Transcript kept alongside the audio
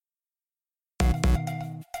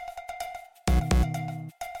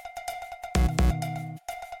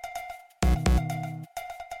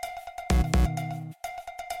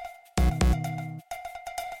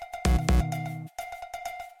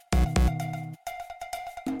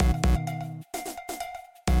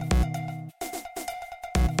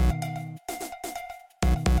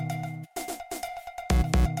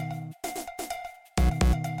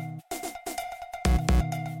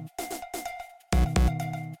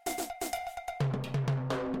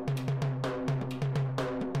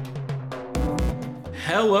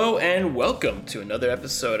Hello and welcome to another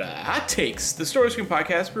episode of Hot Takes, the Story Screen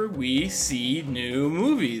podcast where we see new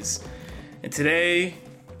movies. And today,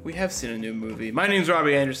 we have seen a new movie. My name's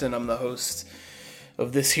Robbie Anderson. I'm the host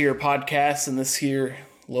of this here podcast in this here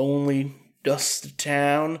lonely, dusty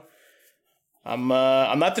town. I'm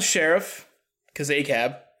not the sheriff, because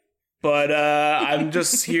ACAB, but I'm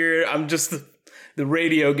just here. I'm just the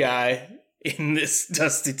radio guy in this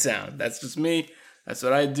dusty town. That's just me. That's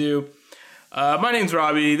what I do. My name's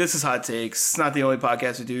Robbie. This is Hot Takes. It's not the only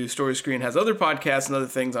podcast we do. Story Screen has other podcasts and other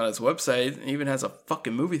things on its website. It even has a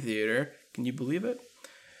fucking movie theater. Can you believe it?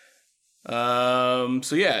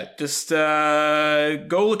 So yeah, just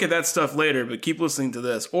go look at that stuff later, but keep listening to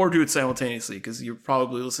this or do it simultaneously because you're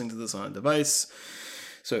probably listening to this on a device.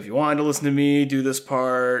 So if you wanted to listen to me, do this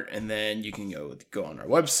part, and then you can go on our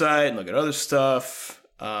website and look at other stuff.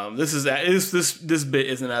 This bit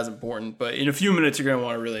isn't as important, but in a few minutes you're gonna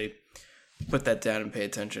want to really put that down and pay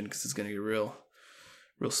attention because it's gonna get real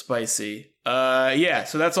spicy. Yeah,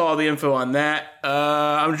 so that's all the info on that.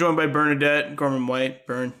 I'm joined by Bernadette Gorman White.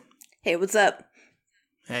 Bern. Hey, what's up?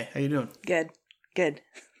 Hey, how you doing? Good.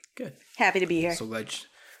 Happy to be here.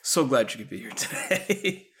 So glad you could be here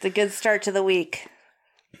today. It's a good start to the week.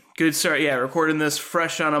 Good start, yeah. Recording this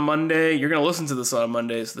fresh on a Monday. You're gonna listen to this on a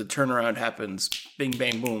Monday, so the turnaround happens. Bing,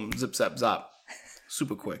 bang, boom, zip, zap, zop.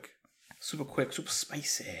 Super quick, super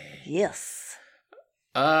spicy. Yes.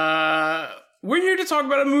 We're here to talk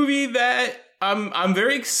about a movie that I'm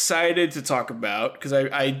very excited to talk about because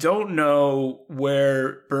I don't know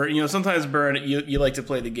where Bern. Sometimes Bern, you like to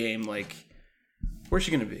play the game like, where's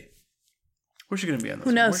she gonna be? Where's she gonna be on this?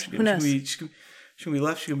 Who knows? Who knows? She's gonna be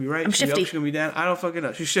left. She's gonna be right. I'm shifty. She's gonna be down. I don't fucking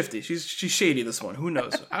know. She's shifty. She's shady. This one. Who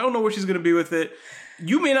knows? I don't know where she's gonna be with it.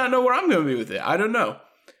 You may not know where I'm gonna be with it. I don't know.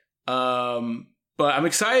 But I'm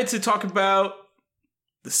excited to talk about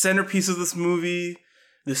the centerpiece of this movie,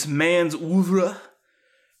 this man's oeuvre.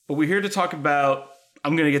 But we're here to talk about,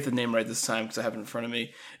 I'm going to get the name right this time because I have it in front of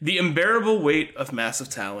me, The Unbearable Weight of Massive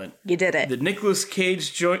Talent. You did it. The Nicolas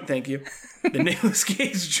Cage joint, thank you. The Nicolas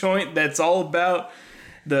Cage joint that's all about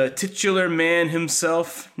the titular man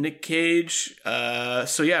himself, Nick Cage.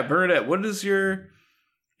 So yeah, Bernadette, what is your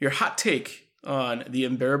hot take on The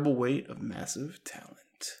Unbearable Weight of Massive Talent?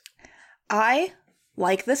 I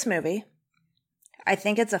like this movie. I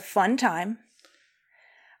think it's a fun time.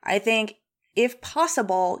 I think, if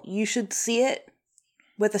possible, you should see it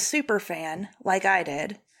with a super fan like I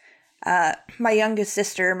did. My youngest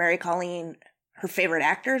sister, Mary Colleen, her favorite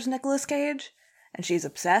actor is Nicolas Cage, and she's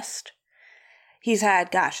obsessed. He's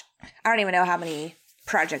had, I don't even know how many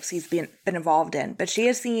projects he's been involved in, but she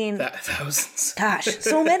has seen... Thousands. Gosh,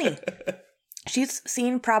 so many. She's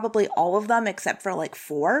seen probably all of them except for like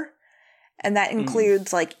 4. And that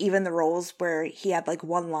includes like even the roles where he had like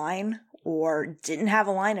one line or didn't have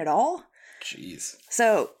a line at all. Jeez.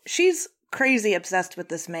 So she's crazy obsessed with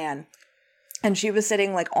this man. And she was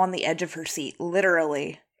sitting like on the edge of her seat,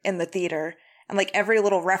 literally, in the theater. And like every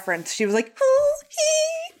little reference, she was like, oh,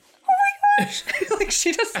 oh my gosh. Like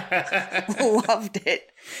she just loved it.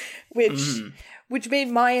 Which made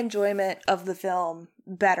my enjoyment of the film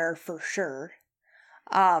better for sure.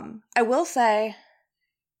 I will say,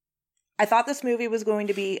 I thought this movie was going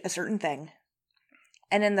to be a certain thing.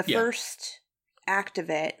 And in the first act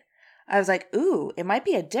of it, I was like, ooh, it might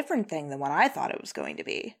be a different thing than what I thought it was going to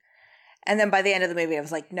be. And then by the end of the movie, I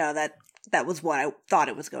was like, no, that was what I thought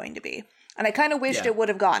it was going to be. And I kind of wished it would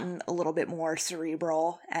have gotten a little bit more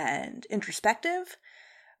cerebral and introspective.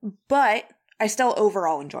 But I still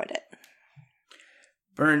overall enjoyed it.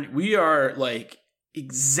 Bern, we are like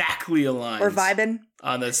exactly aligned. We're vibing.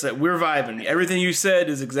 On this, we're vibing. Everything you said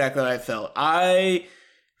is exactly what I felt. I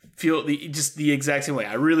feel the exact same way.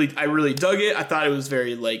 I really dug it. I thought it was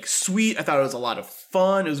very like sweet. I thought it was a lot of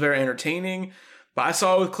fun. It was very entertaining. But I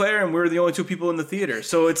saw it with Claire, and we were the only 2 people in the theater.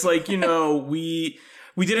 So it's like, we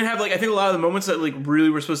didn't have like, I think a lot of the moments that like really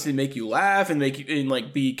were supposed to make you laugh and make you and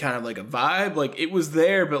like be kind of like a vibe. Like it was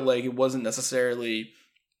there, but like it wasn't necessarily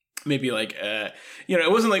maybe like it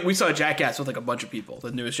wasn't like we saw Jackass with like a bunch of people.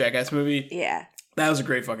 The newest Jackass movie. Yeah. That was a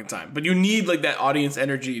great fucking time. But you need like that audience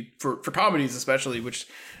energy for comedies especially, which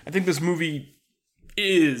I think this movie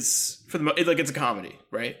is it's a comedy,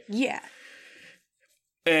 right? Yeah.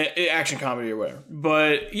 Action comedy or whatever.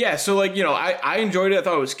 But yeah, so like, I enjoyed it. I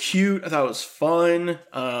thought it was cute. I thought it was fun.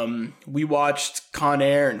 We watched Con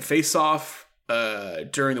Air and Face Off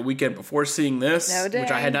during the weekend before seeing this,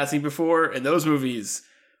 which I had not seen before. And those movies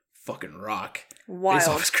fucking rock. Wild. Face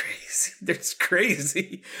Off is crazy. It's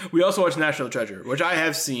crazy. We also watched National Treasure, which I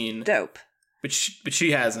have seen. Dope. But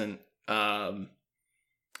she hasn't. And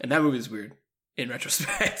that movie is weird in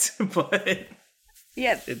retrospect. But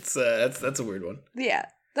Yeah. It's that's a weird one. Yeah.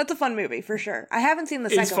 That's a fun movie for sure. I haven't seen the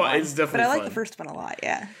second one. It's definitely but I like fun. the first one a lot,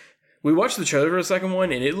 yeah. We watched the trailer for the second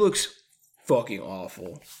one, and it looks fucking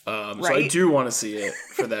awful. So I do want to see it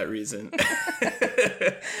for that reason. But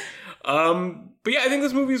yeah, I think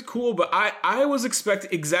this movie is cool, but I was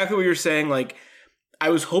expecting exactly what you're saying. Like, I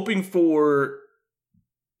was hoping for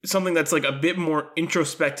something that's like a bit more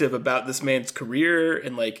introspective about this man's career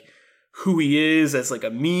and like who he is as like a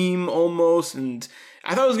meme almost. And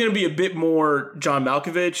I thought it was going to be a bit more John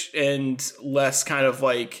Malkovich and less kind of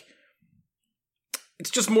like, it's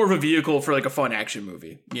just more of a vehicle for like a fun action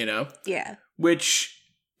movie, you know? Yeah. Which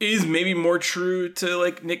is maybe more true to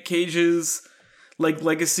like Nick Cage's like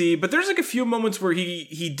legacy. But there's like a few moments where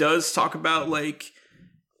he does talk about like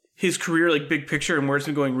his career, like big picture and where it's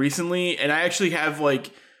been going recently. And I actually have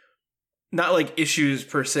like, not like issues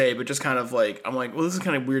per se, but just kind of like, I'm like, well, this is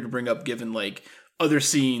kind of weird to bring up given like other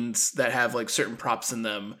scenes that have like certain props in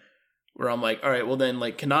them where I'm like, all right, well then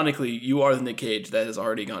like canonically you are the Nick Cage that has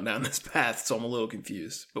already gone down this path. So I'm a little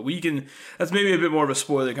confused, but that's maybe a bit more of a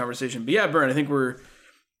spoiler conversation. But yeah, Bern, I think we're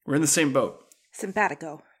in the same boat.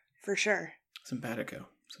 Simpatico, for sure. Simpatico.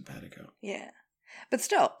 Yeah. But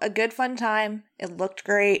still, a good fun time. It looked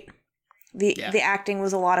great. The acting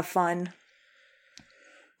was a lot of fun.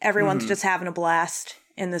 Everyone's just having a blast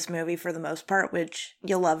in this movie for the most part, which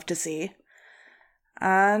you love to see.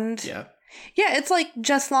 And yeah, it's like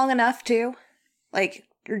just long enough too. Like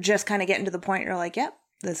you're just kind of getting to the point you're like, yep,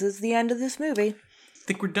 this is the end of this movie. I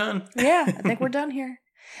think we're done. Yeah, I think we're done here.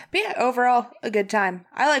 But yeah, overall, a good time.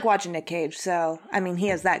 I like watching Nick Cage, so I mean, he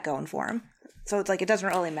has that going for him. So it's like it doesn't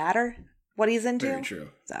really matter what he's into. Very true.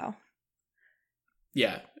 So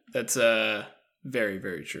yeah, that's very,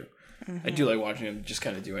 very true. Mm-hmm. I do like watching him just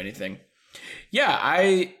kind of do anything. Yeah,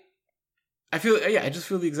 I just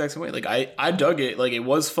feel the exact same way. Like I dug it. Like it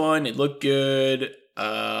was fun. It looked good.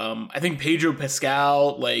 I think Pedro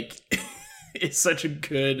Pascal like is such a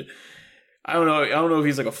good. I don't know if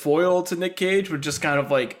he's like a foil to Nick Cage, but just kind of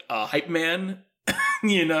like a hype man,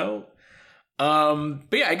 you know.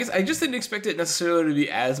 But yeah, I guess I just didn't expect it necessarily to be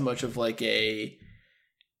as much of like a,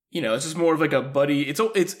 you know, it's just more of like a buddy.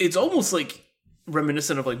 It's almost like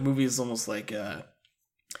reminiscent of like movies almost like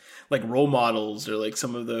Role Models or like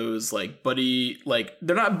some of those like buddy, like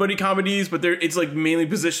they're not buddy comedies, but it's like mainly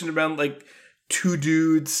positioned around like two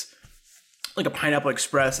dudes, like a Pineapple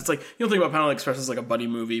Express. It's like, you don't think about Pineapple Express as like a buddy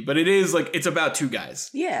movie, but it is like, it's about two guys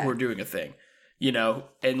who are doing a thing, you know?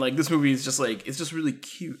 And like this movie is just like, it's just really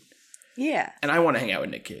cute. Yeah. And I want to hang out with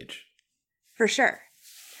Nick Cage. For sure.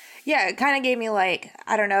 Yeah, it kind of gave me like,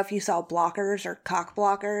 I don't know if you saw Blockers or Cock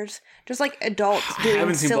Blockers, just like adults doing silly things. I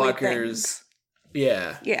haven't seen Blockers. Things.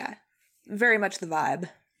 Yeah. Yeah. Very much the vibe.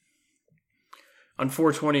 On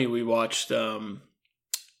 420, we watched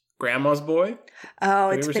Grandma's Boy.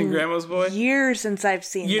 Oh, Have you ever seen Grandma's Boy? Years since I've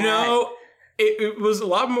seen that. You know, it was a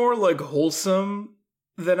lot more like wholesome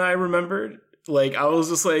than I remembered. Like, I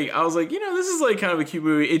was like, you know, this is like kind of a cute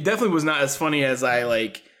movie. It definitely was not as funny as I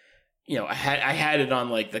like. You know, I had it on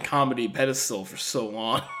like the comedy pedestal for so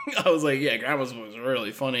long. I was like, yeah, Grandma's Boy was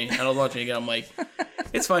really funny. And I was watching it again. I'm like,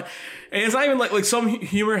 it's fine. And it's not even like some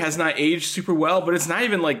humor has not aged super well, but it's not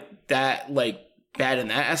even like that like bad in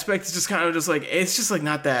that aspect. It's just kind of just like, it's just like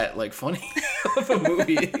not that like funny of a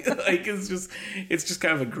movie. Like it's just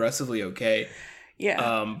kind of aggressively okay.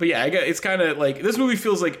 Yeah. But yeah, it's kind of like this movie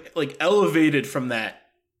feels like elevated from that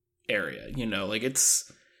area. You know, like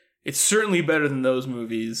it's certainly better than those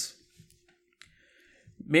movies.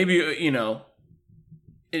 Maybe, you know,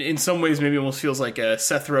 in some ways, maybe almost feels like a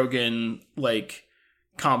Seth Rogen, like,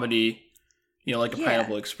 comedy, you know, like a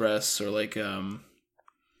Pineapple Express, or like,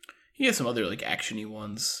 he has some other, like, action-y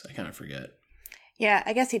ones. I kind of forget. Yeah,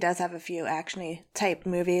 I guess he does have a few action-y type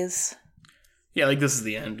movies. Yeah, like This Is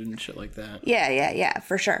the End and shit like that. Yeah,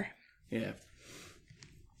 for sure. Yeah.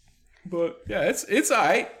 But, yeah, it's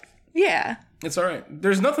alright. Yeah. It's alright.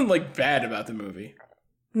 There's nothing, like, bad about the movie.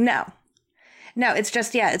 No, it's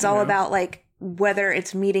just, it's all about, like, whether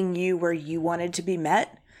it's meeting you where you wanted to be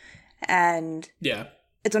met. And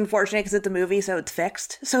it's unfortunate because it's a movie, so it's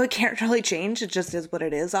fixed. So it can't really change. It just is what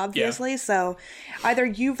it is, obviously. Yeah. So either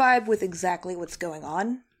you vibe with exactly what's going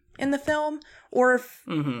on in the film, or if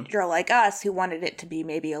you're like us who wanted it to be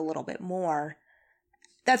maybe a little bit more,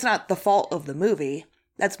 that's not the fault of the movie.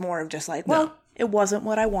 That's more of just like, well, it wasn't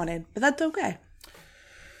what I wanted, but that's okay.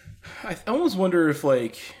 I almost wonder if,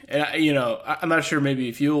 like, and I'm not sure maybe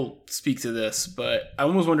if you'll speak to this, but I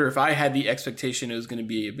almost wonder if I had the expectation it was going to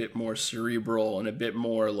be a bit more cerebral and a bit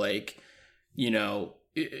more, like, you know,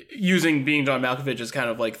 using Being John Malkovich as kind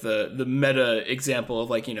of like the meta example of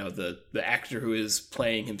like, you know, the actor who is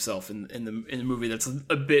playing himself in the movie that's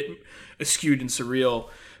a bit skewed and surreal.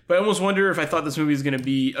 But I almost wonder if I thought this movie is going to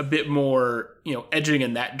be a bit more, you know, edging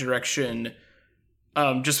in that direction,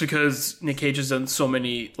 just because Nick Cage has done so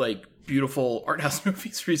many like beautiful art house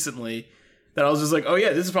movies recently that I was just like, oh yeah,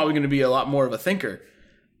 this is probably going to be a lot more of a thinker.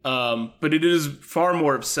 But it is far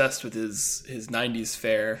more obsessed with his 90s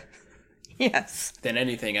fare. Yes. Than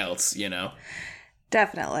anything else, you know?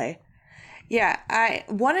 Definitely. Yeah, I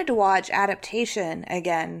wanted to watch Adaptation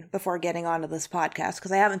again before getting onto this podcast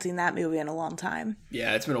because I haven't seen that movie in a long time.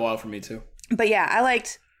 Yeah, it's been a while for me too. But yeah, I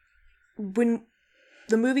liked when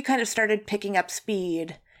the movie kind of started picking up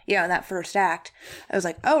speed, you know, in that first act. I was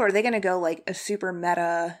like, oh, are they going to go like a super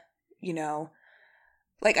meta, you know?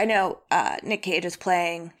 Like, I know Nick Cage is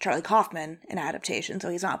playing Charlie Kaufman in Adaptation, so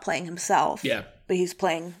he's not playing himself. Yeah. But he's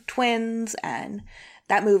playing twins, and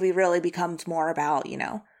that movie really becomes more about, you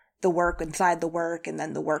know, the work inside the work, and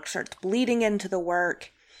then the work starts bleeding into the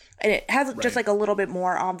work. And it has just, like, a little bit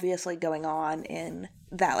more obviously going on in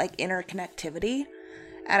that, like, interconnectivity.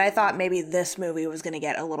 And I thought maybe this movie was going to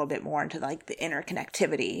get a little bit more into, like, the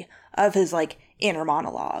interconnectivity of his, like, inner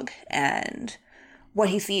monologue and what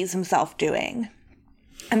he sees himself doing.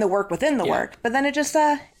 And the work within the work. But then it just,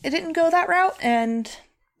 it didn't go that route, and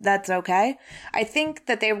that's okay. I think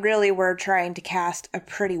that they really were trying to cast a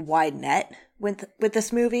pretty wide net with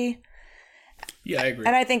this movie. Yeah, I agree.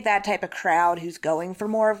 And I think that type of crowd who's going for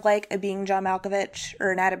more of, like, a Being John Malkovich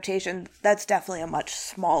or an Adaptation, that's definitely a much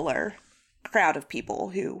smaller crowd of people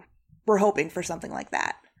who were hoping for something like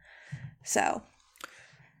that. So.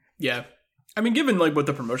 Yeah. I mean, given, like, what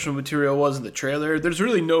the promotional material was in the trailer, there's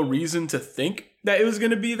really no reason to think that it was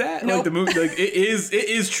going to be that. Nope. Like, the movie, like, it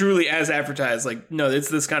is truly as advertised. Like, no, it's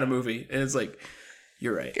this kind of movie. And it's like,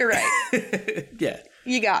 you're right. You're right. Yeah.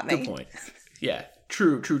 You got me. Good point. Yeah.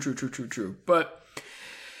 True. But,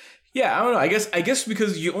 yeah, I don't know. I guess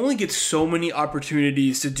because you only get so many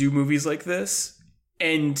opportunities to do movies like this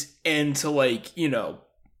and to, like, you know,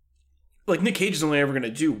 like, Nick Cage is only ever going to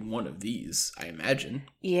do one of these, I imagine.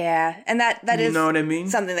 Yeah, and that is, you know what I mean?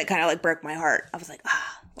 Something that kind of, like, broke my heart. I was like,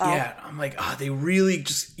 well. Yeah, I'm like, they really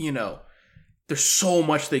just, you know, there's so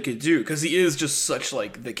much they could do, because he is just such,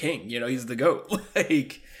 like, the king, you know, he's the GOAT.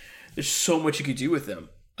 Like, there's so much you could do with him.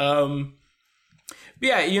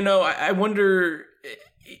 Yeah, you know, I wonder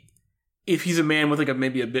if he's a man with, like,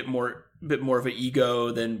 maybe a bit more of an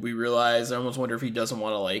ego than we realize. I almost wonder if he doesn't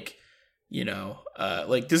want to, like, you know,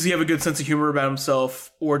 like, does he have a good sense of humor about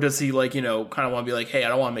himself, or does he, like, you know, kind of want to be like, hey, I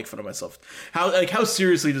don't want to make fun of myself? How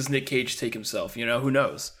seriously does Nick Cage take himself? You know, who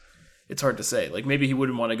knows? It's hard to say. Like, maybe he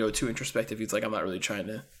wouldn't want to go too introspective. He's like, I'm not really trying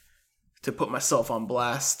to put myself on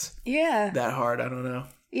blast. Yeah. That hard. I don't know.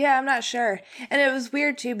 Yeah, I'm not sure. And it was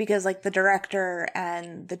weird too, because like the director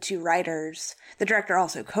and the two writers, the director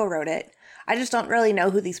also co-wrote it. I just don't really know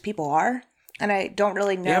who these people are. And I don't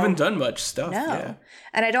really know. They haven't done much stuff. No. Yeah.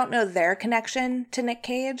 And I don't know their connection to Nick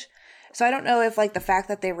Cage. So I don't know if, like, the fact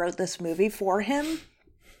that they wrote this movie for him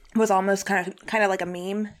was almost kind of like a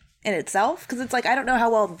meme in itself. Because it's like, I don't know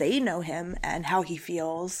how well they know him and how he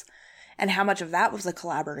feels and how much of that was a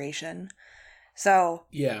collaboration. So,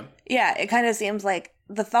 yeah, it kind of seems like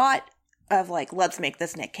the thought of, like, let's make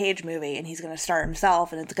this Nick Cage movie and he's going to star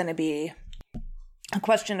himself and it's going to be a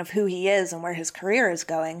question of who he is and where his career is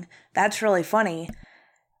going. That's really funny.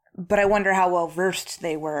 But I wonder how well versed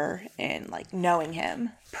they were in, like, knowing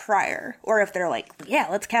him prior. Or if they're like, yeah,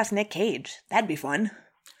 let's cast Nick Cage. That'd be fun.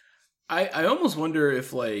 I almost wonder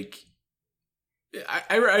if, like,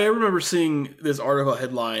 I remember seeing this article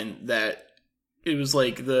headline that it was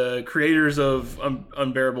like the creators of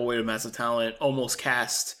Unbearable Weight of Massive Talent almost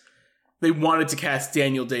cast, they wanted to cast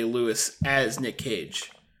Daniel Day-Lewis as Nick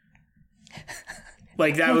Cage.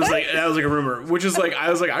 Like, that was like a rumor, which is like, I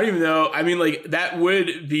was like, I don't even know. I mean, like, that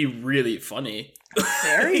would be really funny.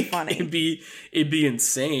 Very funny. It'd be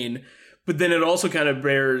insane. But then it also kind of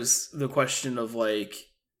bears the question of, like,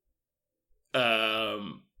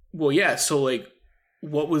 well, yeah, so, like,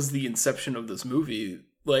 what was the inception of this movie?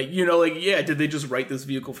 Like, you know, like, yeah, did they just write this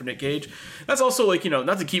vehicle for Nick Cage? That's also, like, you know,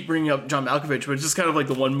 not to keep bringing up John Malkovich, but it's just kind of like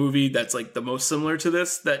the one movie that's, like, the most similar to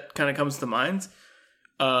this that kind of comes to mind.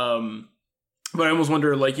 But I almost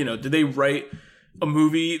wonder, like, you know, did they write a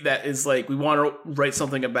movie that is like, we want to write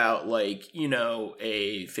something about, like, you know,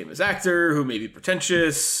 a famous actor who may be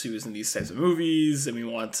pretentious, who's in these types of movies, and we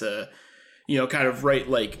want to, you know, kind of write,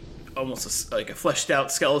 like, almost like a fleshed out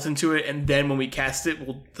skeleton to it, and then when we cast it,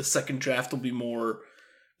 the second draft will be more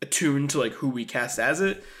attuned to, like, who we cast as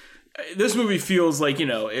it. this movie feels like,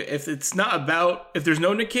 if it's not about, if there's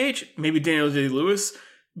no Nick Cage, maybe Daniel Day-Lewis,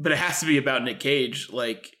 but it has to be about Nick Cage.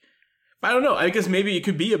 Like, I don't know. I guess maybe it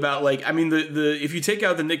could be about, like, I mean, the if you take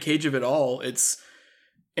out the Nick Cage of it all, it's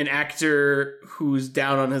an actor who's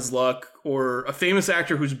down on his luck, or a famous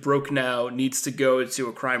actor who's broke now needs to go to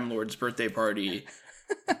a crime lord's birthday party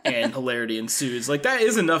and hilarity ensues. Like, that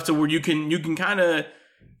is enough to where you can kind of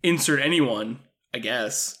insert anyone, I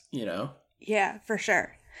guess, Yeah, for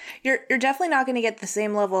sure. You're definitely not going to get the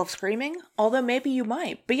same level of screaming, although maybe you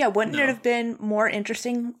might. But yeah, wouldn't it have been more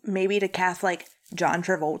interesting maybe to cast like John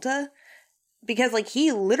Travolta? Because like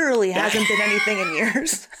he literally hasn't been anything in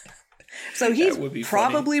years. So he's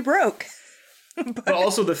probably broke. But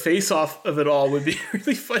also the face-off of it all would be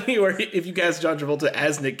really funny, where if you cast John Travolta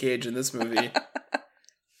as Nick Cage in this movie.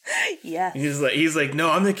 Yeah. He's like, no,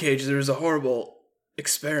 I'm Nick Cage. There was a horrible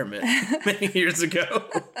experiment many years ago.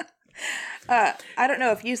 I don't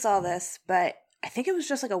know if you saw this, but I think it was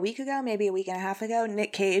just like a week ago, maybe a week and a half ago,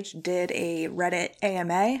 Nick Cage did a Reddit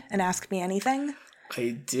AMA and Ask Me Anything.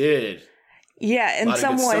 I did. Yeah, and a lot of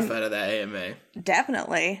good stuff out of that AMA.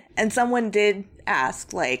 Definitely. And someone did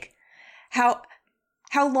ask, like, how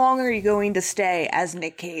long are you going to stay as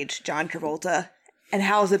Nick Cage, John Travolta? And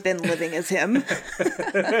how's it been living as him?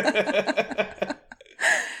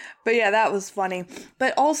 But yeah, that was funny.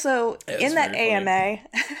 But also, in that AMA,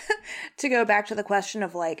 to go back to the question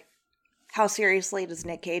of, like, how seriously does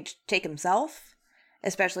Nick Cage take himself?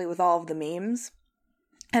 Especially with all of the memes.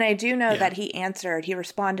 And I do know that he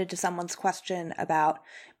responded to someone's question about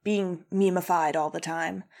being memeified all the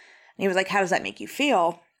time. And he was like, how does that make you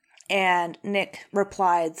feel? And Nick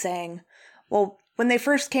replied saying, well, when they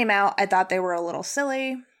first came out, I thought they were a little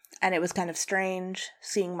silly. And it was kind of strange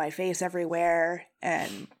seeing my face everywhere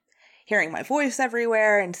and hearing my voice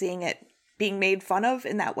everywhere and seeing it being made fun of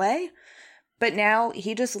in that way. But now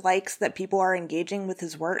he just likes that people are engaging with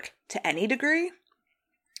his work to any degree.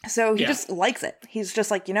 So he just likes it. He's just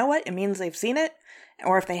like, you know what? It means they've seen it.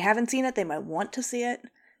 Or if they haven't seen it, they might want to see it.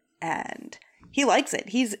 And he likes it.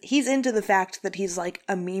 He's into the fact that he's like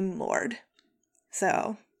a meme lord.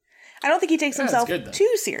 So I don't think he takes himself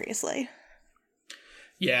too seriously.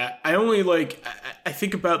 Yeah, I only I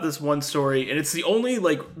think about this one story, and it's the only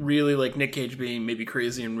really Nick Cage being maybe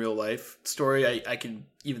crazy in real life story I can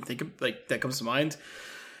even think of, that comes to mind.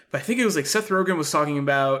 But I think it was Seth Rogen was talking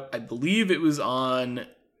about, I believe it was on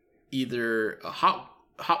either a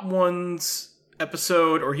Hot Ones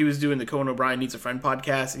episode, or he was doing the Conan O'Brien Needs a Friend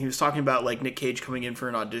podcast, and he was talking about Nick Cage coming in for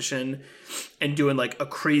an audition and doing a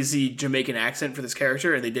crazy Jamaican accent for this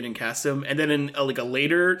character, and they didn't cast him. And then in a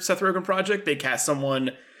later Seth Rogen project, they cast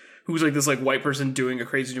someone who was this white person doing a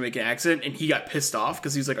crazy Jamaican accent, and he got pissed off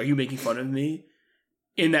because he was like, "Are you making fun of me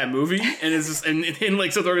in that movie?" And it's just and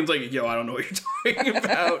Seth Rogen's like, "Yo, I don't know what you're talking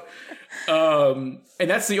about." And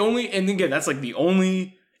that's the only, and again, that's the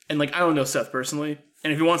only. And I don't know Seth personally,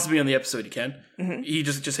 and if he wants to be on the episode, he can. Mm-hmm. He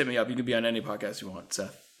just hit me up. You can be on any podcast you want,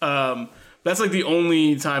 Seth. That's the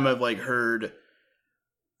only time I've heard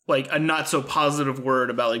a not so positive word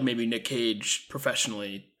about maybe Nick Cage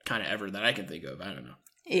professionally kind of ever that I can think of. I don't know.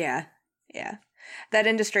 Yeah. That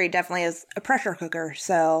industry definitely is a pressure cooker,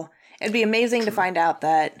 so it'd be amazing to find out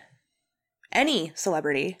that any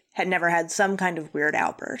celebrity had never had some kind of weird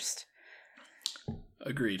outburst.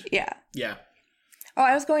 Agreed. Yeah. Oh,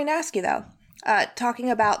 I was going to ask you, though, talking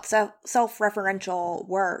about self-referential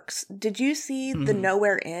works, did you see The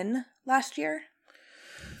Nowhere Inn last year?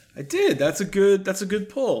 I did. That's a good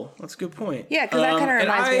pull. That's a good point. Yeah, because that kind of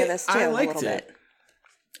reminds me of this, too, a little bit.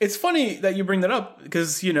 It's funny that you bring that up,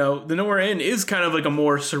 because, The Nowhere Inn is kind of a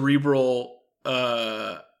more cerebral,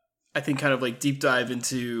 I think, kind of deep dive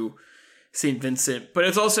into St. Vincent. But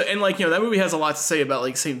it's also, and that movie has a lot to say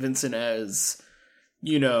about St. Vincent as,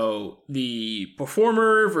 the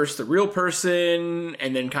performer versus the real person,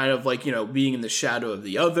 and then kind of being in the shadow of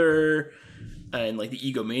the other, and the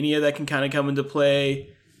egomania that can kind of come into play.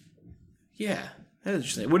 Yeah, that's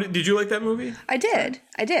interesting. Did you like that movie? I did.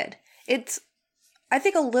 It's, I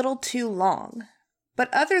think, a little too long,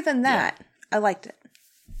 but other than that, I liked it.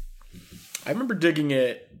 I remember digging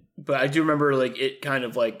it, but I do remember it kind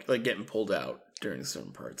of getting pulled out during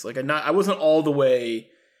certain parts. I wasn't all the way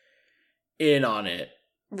in on it,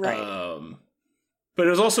 right? But it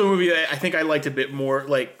was also a movie that I think I liked a bit more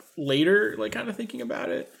later, kind of thinking about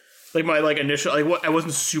it. My initial, I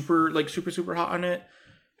wasn't super hot on it,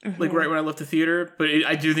 right when I left the theater. But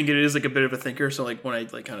I do think it is a bit of a thinker. So when I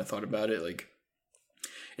kind of thought about it,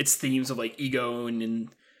 its themes of ego and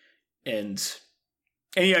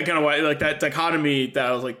yeah, kind of why that dichotomy that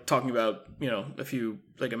I was talking about,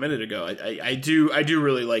 a minute ago. I do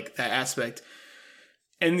really like that aspect.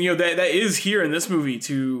 And, that is here in this movie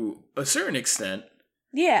to a certain extent.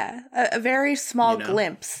 Yeah, a very small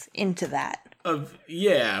glimpse into that.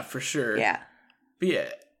 For sure. Yeah.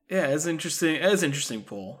 But it's interesting. That's interesting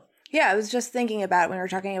pull. Yeah, I was just thinking about when we were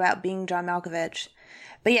talking about being John Malkovich.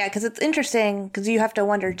 But yeah, because it's interesting, because you have to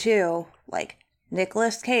wonder too, like,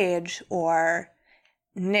 Nicolas Cage or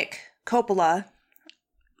Nick Coppola,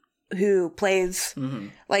 who plays,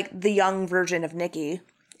 like, the young version of Nicky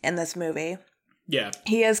in this movie. Yeah.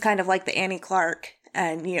 He is kind of like the Annie Clark,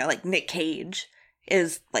 and, like, Nick Cage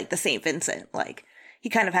is, like, the St. Vincent. Like, he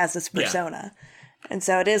kind of has this persona. Yeah. And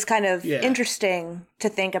so it is kind of interesting to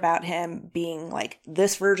think about him being, like,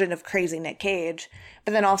 this version of crazy Nick Cage,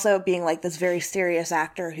 but then also being, like, this very serious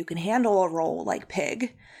actor who can handle a role like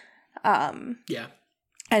Pig. And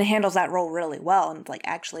handles that role really well, and, like,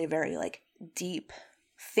 actually a very, like, deep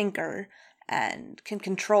thinker and can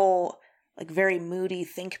control, like, very moody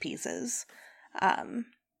think pieces.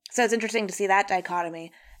 So it's interesting to see that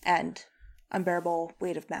dichotomy, and Unbearable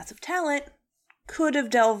Weight of Massive Talent could have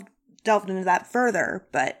delved into that further,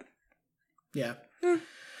 but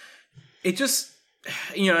it just,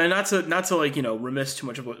 and not to like, remiss too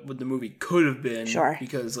much of what the movie could have been,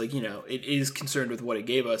 because, like, it is concerned with what it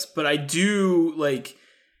gave us, but I do, like,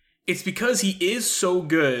 it's because he is so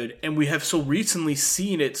good, and we have so recently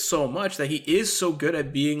seen it so much, that he is so good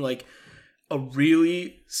at being, like, a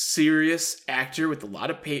really serious actor with a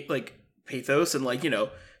lot of pathos, and, like,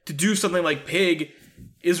 to do something like Pig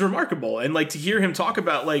is remarkable. And, like, to hear him talk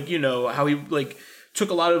about, like, how he, like, took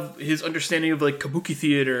a lot of his understanding of, like, kabuki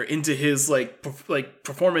theater into his, like,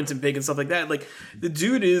 performance in Pig and stuff like that. Like, the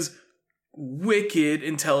dude is wicked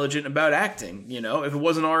intelligent about acting, if it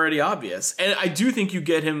wasn't already obvious. And I do think you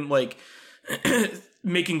get him, like,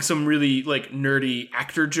 making some really, like, nerdy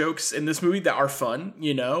actor jokes in this movie that are fun,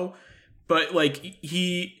 but, like,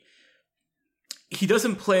 he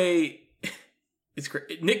doesn't play. It's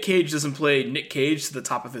great. Nick Cage doesn't play Nick Cage to the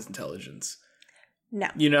top of his intelligence. No.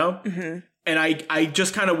 Mm-hmm. And I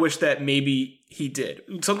just kind of wish that maybe he did.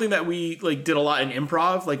 Something that we, like, did a lot in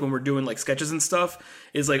improv, like, when we're doing, like, sketches and stuff,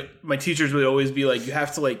 is, like, my teachers would always be like, you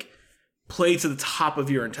have to, like, play to the top of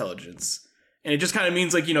your intelligence. And it just kind of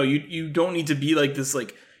means, like, you don't need to be, like, this,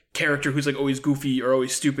 like, character who's, like, always goofy or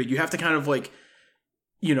always stupid. You have to kind of, like,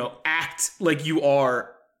 act like you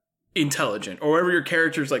are intelligent, or whatever your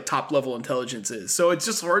character's, like, top level intelligence is. So it's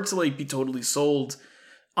just hard to, like, be totally sold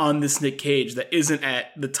on this Nick Cage that isn't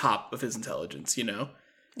at the top of his intelligence,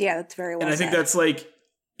 Yeah, that's very well And I think that's, like,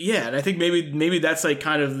 and I think maybe that's, like,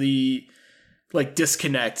 kind of the, like,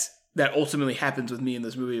 disconnect that ultimately happens with me in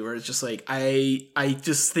this movie, where it's just, like, I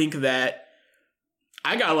just think that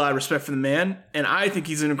I got a lot of respect for the man, and I think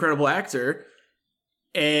he's an incredible actor,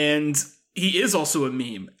 and he is also a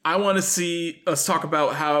meme. I want to see us talk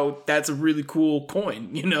about how that's a really cool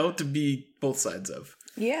coin, to be both sides of.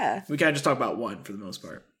 Yeah. We can't just talk about one for the most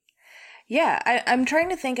part. Yeah, I'm trying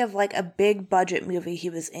to think of, like, a big budget movie he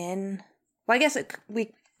was in. Well, I guess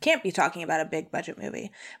we can't be talking about a big budget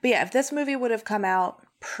movie. But yeah, if this movie would have come out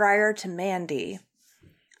prior to Mandy,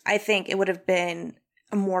 I think it would have been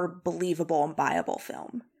a more believable and viable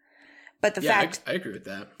film. But the fact... I agree with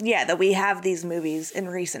that. Yeah, that we have these movies in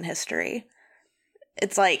recent history.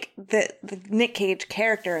 It's like the Nick Cage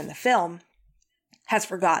character in the film has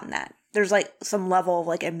forgotten that. There's, like, some level of,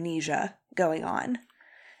 like, amnesia going on.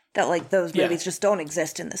 That, like, those movies just don't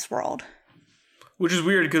exist in this world. Which is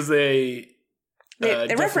weird, because they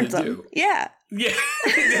reference them. Do. Yeah. Yeah,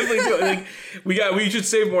 definitely do. Like, we should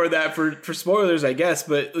save more of that for spoilers, I guess.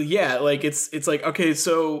 But yeah, like, it's like, okay,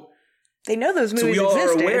 so they know those movies existed. So we all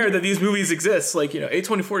existed. are aware that these movies exist. Like,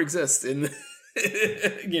 A24 exists in,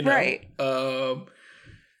 right. So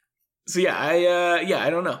yeah, I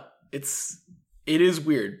don't know. It is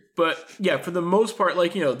weird, but yeah, for the most part,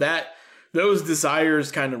 like, that those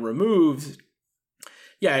desires kind of removed.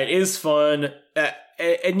 Yeah, it is fun,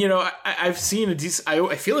 and I've seen a decent.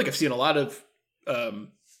 I feel like I've seen a lot of,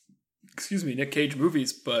 Nick Cage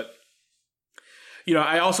movies, but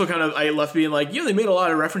I also I left being like, they made a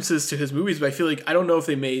lot of references to his movies, but I feel like I don't know if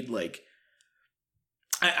they made, like.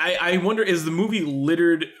 I wonder, is the movie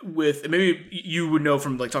littered with, maybe you would know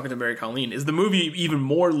from, like, talking to Mary Colleen, is the movie even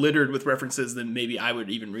more littered with references than maybe I would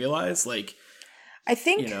even realize? Like, I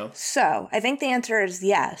think so. I think the answer is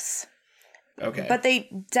yes. Okay. But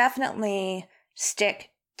they definitely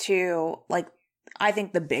stick to, like, I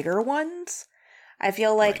think the bigger ones. I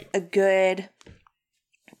feel like a good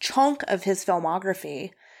chunk of his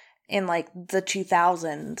filmography in, like, the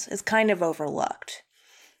 2000s is kind of overlooked,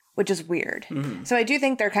 which is weird. Mm-hmm. So I do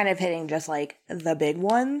think they're kind of hitting just, like, the big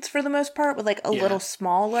ones for the most part, with, like, a little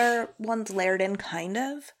smaller ones layered in, kind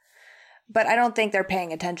of. But I don't think they're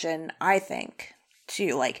paying attention, I think,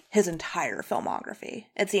 to, like, his entire filmography.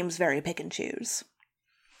 It seems very pick and choose.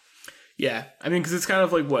 Yeah. I mean, because it's kind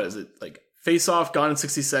of like, what is it? Like, Face Off, Gone in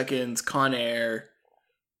 60 Seconds, Con Air.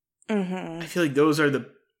 Mm-hmm. I feel like those are the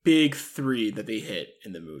big three that they hit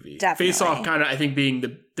in the movie. Definitely. Face Off kind of, I think, being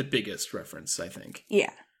the biggest reference, I think.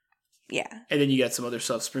 Yeah. Yeah. And then you get some other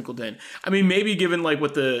stuff sprinkled in. I mean, maybe given like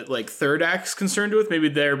what the like third act's concerned with, maybe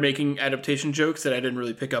they're making adaptation jokes that I didn't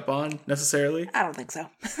really pick up on necessarily. I don't think so.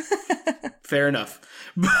 Fair enough.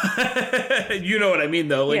 But you know what I mean,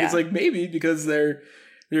 though. Like, It's like maybe because they're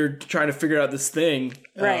trying to figure out this thing.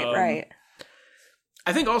 Right.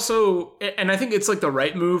 I think also, and I think it's like the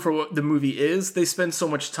right move for what the movie is. They spend so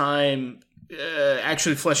much time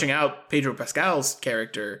actually fleshing out Pedro Pascal's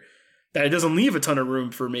character that it doesn't leave a ton of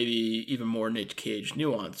room for maybe even more Nick Cage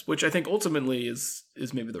nuance, which I think ultimately is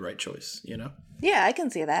maybe the right choice, you know? Yeah, I can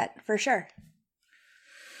see that, for sure.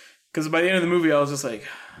 Because by the end of the movie, I was just like,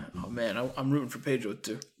 oh man, I'm rooting for Pedro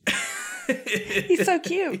too. He's so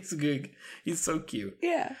cute. He's good. He's so cute.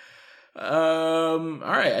 Yeah. All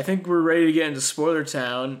right, I think we're ready to get into Spoiler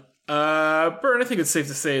Town. Bern, I think it's safe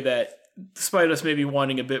to say that despite us maybe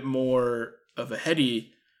wanting a bit more of a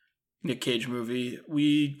heady Nick Cage movie,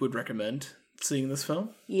 we would recommend seeing this film.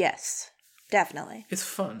 Yes, definitely. It's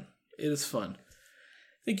fun. It is fun.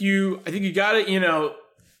 I think you got to,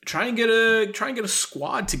 try and get a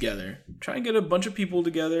squad together. Try and get a bunch of people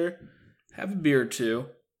together, have a beer or two,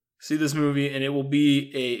 see this movie, and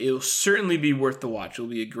it'll certainly be worth the watch. It'll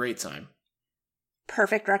be a great time.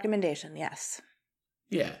 Perfect recommendation, yes.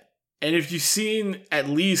 Yeah. And if you've seen at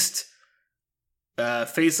least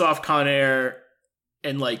Face Off, Con Air,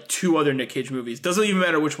 and like 2 other Nick Cage movies, doesn't even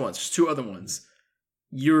matter which ones, just 2 other ones,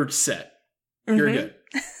 you're set. You're good.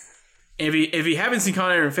 And if you haven't seen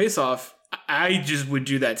Con Air and Face Off, I just would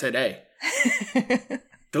do that today.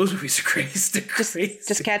 Those movies are crazy. They're crazy.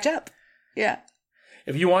 Just catch up. Yeah.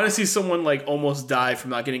 If you want to see someone like almost die from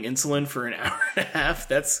not getting insulin for an hour and a half,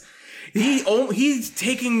 he's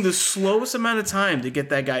taking the slowest amount of time to get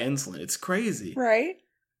that guy insulin. It's crazy. Right?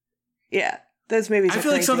 Yeah. Those movies are I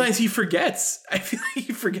feel crazy. like sometimes he forgets.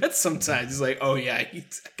 Sometimes. He's like, oh yeah, I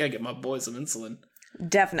gotta get my boy some insulin.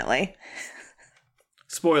 Definitely.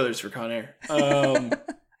 Spoilers for Con Air. God,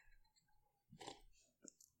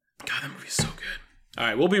 that movie's so good. All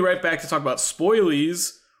right, we'll be right back to talk about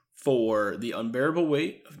spoilies for The Unbearable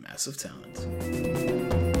Weight of Massive Talent.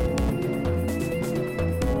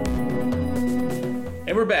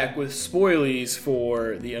 And we're back with spoilies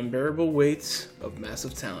for The Unbearable Weight of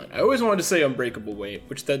Massive Talent. I always wanted to say Unbreakable Weight,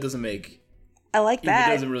 which that doesn't make... I like that.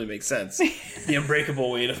 It doesn't really make sense. The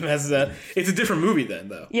Unbreakable Weight of Massive Talent. It's a different movie then,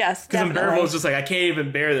 though. Yes, because definitely. Unbearable is just like, I can't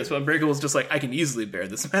even bear this. But Unbreakable is just like, I can easily bear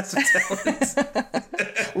this Massive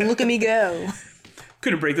Talent. Look at me go.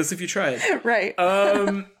 Couldn't break this if you tried. Right.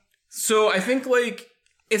 So I think like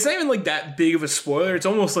it's not even like that big of a spoiler. It's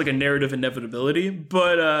almost like a narrative inevitability.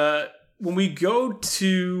 But when we go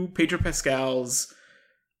to Pedro Pascal's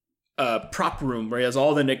prop room where he has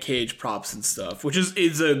all the Nick Cage props and stuff, which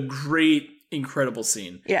is a great, incredible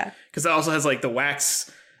scene. Yeah. Because it also has like the wax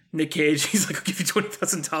Nick Cage. He's like, I'll give you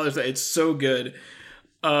 $20,000. It's so good.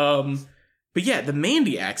 But yeah, the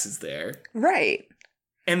Mandy axe is there. Right.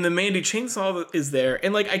 And the Mandy chainsaw is there.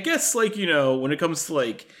 And like, I guess like, when it comes to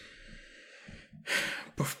like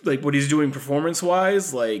what he's doing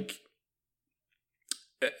performance-wise, like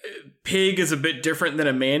Pig is a bit different than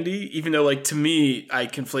a Mandy, even though like to me, I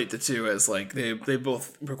conflate the two as like they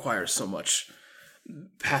both require so much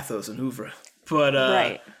pathos and oeuvre. But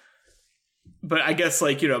right. But I guess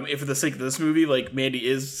like, if for the sake of this movie, like Mandy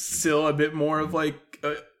is still a bit more of like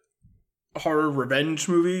a horror revenge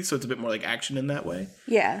movie, so it's a bit more like action in that way.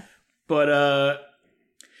 Yeah. But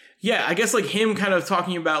yeah, I guess like him kind of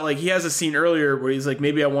talking about like he has a scene earlier where he's like,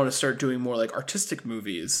 maybe I want to start doing more like artistic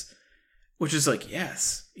movies, which is like,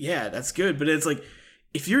 yes, yeah, that's good. But it's like,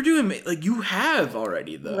 if you're doing like you have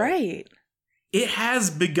already though, right? It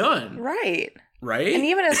has begun, right? And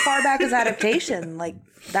even as far back as adaptation, like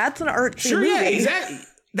that's an artsy movie. Yeah, exactly.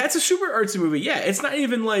 That's a super artsy movie. Yeah, it's not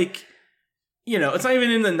even like, it's not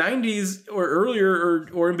even in the 90s or earlier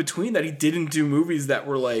or in between that he didn't do movies that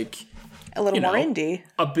were like a little more indie.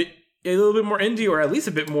 A little bit more indie, or at least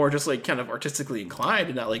a bit more just like kind of artistically inclined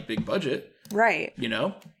and not like big budget. Right.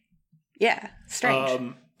 Yeah.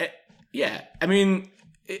 Strange. Yeah. I mean,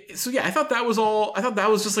 so yeah, I thought that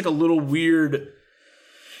was just like a little weird.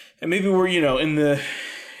 And maybe we're, in the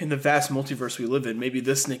vast multiverse we live in, maybe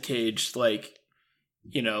this Nick Cage, like,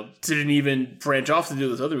 didn't even branch off to do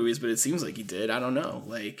those other movies, but it seems like he did. I don't know.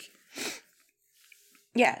 Like,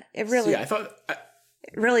 yeah, it really. So yeah, I thought.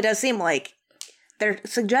 It really does seem like they're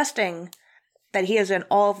suggesting that he has done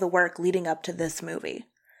all of the work leading up to this movie.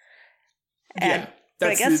 And, but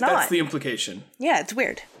I guess not. That's the implication. Yeah, it's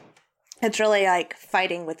weird. It's really like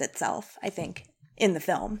fighting with itself, I think, in the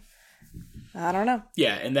film. I don't know.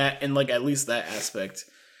 Yeah, and like at least that aspect.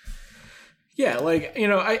 Yeah, like, you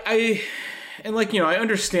know, I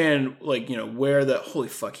understand, like, you know, where the holy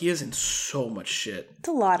fuck, he is in so much shit. It's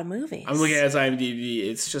a lot of movies. I'm looking at his IMDb.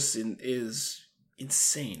 It's just is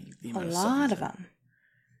insane. The amount a lot of them.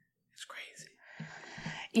 It's crazy.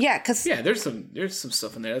 Yeah, because there's some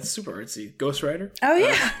stuff in there that's super artsy. Ghost Rider. Oh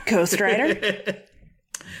yeah, Ghost Rider.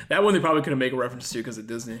 That one they probably couldn't make a reference to because of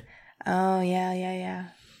Disney. Oh yeah.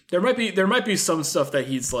 There might be some stuff that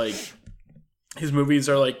he's like, his movies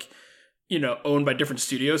are like, you know, owned by different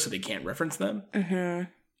studios, so they can't reference them. Mm-hmm.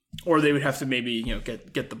 Or they would have to maybe, you know,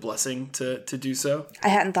 get the blessing to do so. I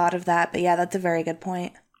hadn't thought of that, but yeah, that's a very good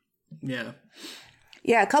point. Yeah.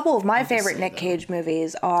 Yeah, a couple of my favorite Nick Cage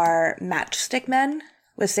movies are Matchstick Men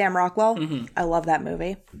with Sam Rockwell. Mm-hmm. I love that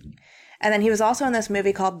movie. And then he was also in this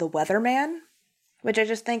movie called The Weatherman, which I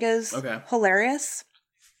just think is hilarious.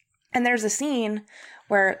 And there's a scene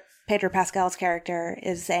where Pedro Pascal's character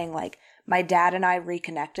is saying, like, my dad and I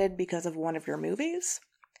reconnected because of one of your movies.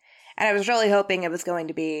 And I was really hoping it was going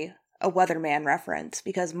to be a Weatherman reference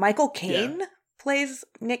because Michael Caine plays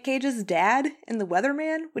Nick Cage's dad in The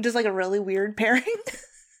Weatherman, which is like a really weird pairing.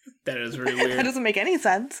 That is really weird. That doesn't make any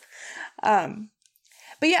sense.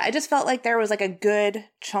 But yeah, I just felt like there was like a good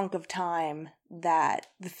chunk of time that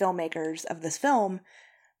the filmmakers of this film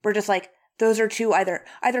were just like, those are too either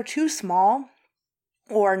too small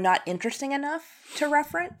or not interesting enough to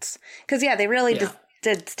reference. Because yeah, they really just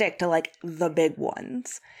did stick to like the big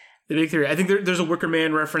ones. The big three. I think there's a Wicker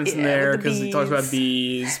Man reference in there because he talks about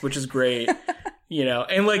bees, which is great. You know,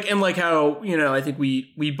 and like how, you know, I think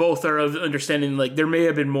we both are of understanding, like, there may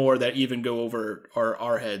have been more that even go over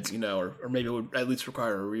our heads, you know, or maybe it would at least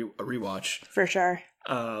require a rewatch. For sure.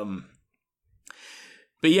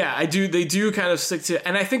 But yeah, they do kind of stick to,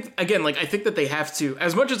 and I think, again, like, I think that they have to,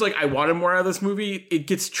 as much as, like, I wanted more out of this movie, it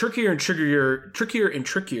gets trickier and trickier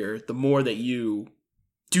the more that you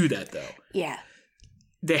do that, though. Yeah.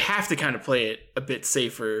 They have to kind of play it a bit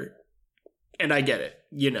safer, and I get it,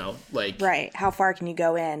 you know, like... Right, how far can you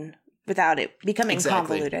go in without it becoming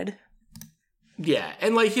convoluted? Yeah,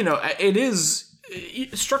 and, like, you know, it is,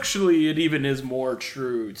 structurally, it even is more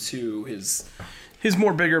true to his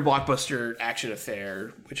more bigger blockbuster action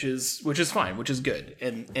affair, which is fine, which is good,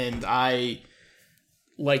 and I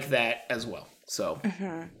like that as well. So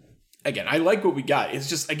again, I like what we got. It's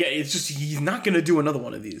just he's not going to do another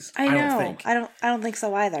one of these. I know. don't think. I don't think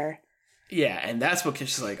so either. Yeah, and that's what Kitsch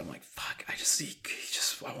is like. I'm like, fuck.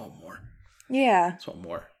 I want more. Yeah, I just want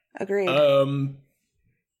more. Agreed.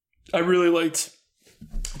 I really liked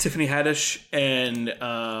Tiffany Haddish and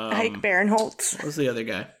Ike Barinholtz. What was the other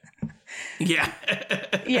guy? Yeah.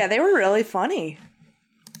 Yeah, they were really funny.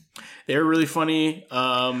 They were really funny.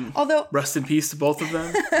 Although, rest in peace to both of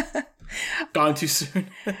them. Gone too soon.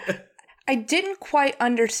 I didn't quite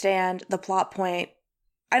understand the plot point.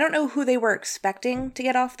 I don't know who they were expecting to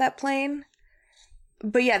get off that plane.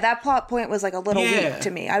 But yeah, that plot point was like a little weak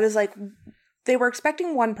to me. I was like, they were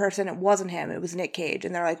expecting one person. It wasn't him. It was Nick Cage.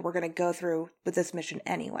 And they're like, we're going to go through with this mission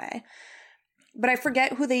anyway. But I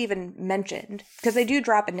forget who they even mentioned. Because they do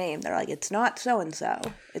drop a name. They're like, it's not so-and-so.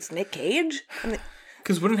 It's Nick Cage.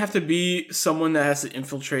 Because wouldn't it have to be someone that has to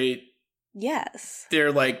infiltrate their,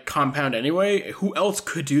 like, compound anyway? Who else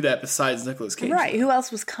could do that besides Nicolas Cage? Right. Who else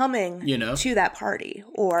was coming to that party?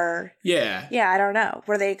 Or... Yeah, I don't know.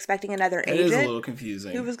 Were they expecting another agent? It is a little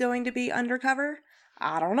confusing. Who was going to be undercover?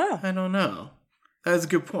 I don't know. That's a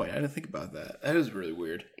good point. I didn't think about that. That is really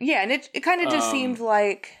weird. Yeah, and it kind of just seemed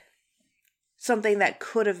like something that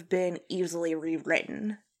could have been easily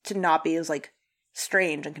rewritten to not be as, like,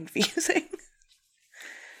 strange and confusing.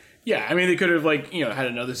 Yeah, I mean, they could have, like, you know, had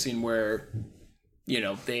another scene where, you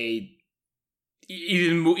know, they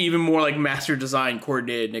even more, like, master design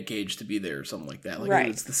coordinated Nick Cage to be there or something like that. Like,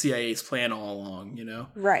 it's the CIA's plan all along, you know?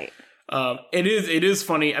 Right. It is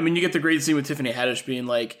funny. I mean, you get the great scene with Tiffany Haddish being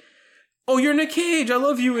like, oh, you're Nick Cage. I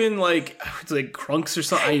love you in, like, it's like Crunks or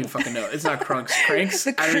something. I don't even fucking know. It's not Crunks. Cranks?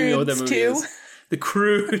 The I don't even know what that movie too. is. The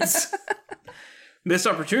Croods. Missed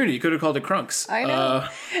opportunity. You could have called it Crunks. I know.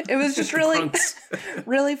 It was just really,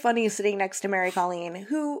 really funny sitting next to Mary Colleen,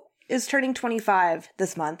 who is turning 25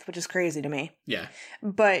 this month, which is crazy to me. Yeah.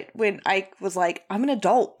 But when Ike was like, I'm an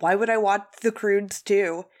adult. Why would I watch The Croods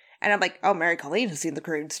too? And I'm like, oh, Mary Colleen has seen The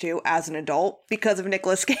Croods too as an adult because of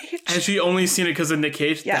Nicolas Cage. Has she only seen it because of Nick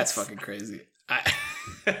Cage? Yes. That's fucking crazy.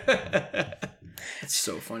 It's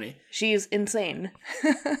so funny. She's insane.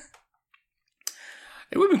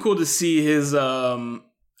 It would have been been cool to see his,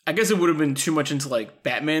 I guess it would have been too much into like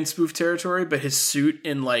Batman spoof territory, but his suit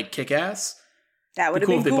in like Kick-Ass. That would have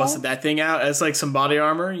cool been if cool. they busted that thing out as like some body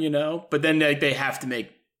armor, But then they have to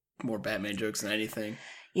make more Batman jokes than anything.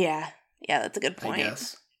 Yeah, that's a good point. I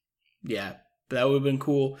guess. Yeah, but that would have been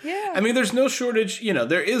cool. Yeah. I mean, there's no shortage,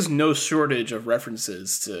 there is no shortage of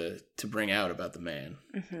references to bring out about the man.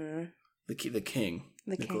 Mm-hmm. The king.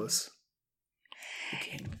 Nicholas. The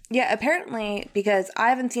king. Yeah, apparently, because I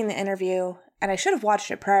haven't seen the interview, and I should have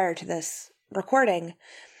watched it prior to this recording,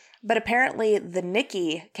 but apparently the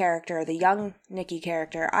Nikki character, the young Nikki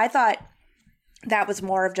character, I thought that was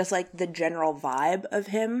more of just like the general vibe of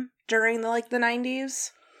him during the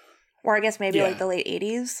 90s, or I guess maybe like the late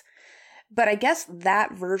 80s. But I guess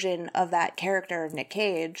that version of that character of Nick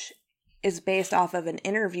Cage is based off of an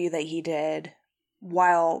interview that he did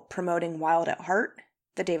while promoting Wild at Heart,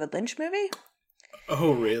 the David Lynch movie.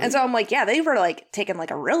 Oh, really? And so I'm like, yeah, they were like taking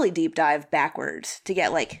like a really deep dive backwards to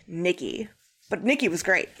get like Nikki. But Nikki was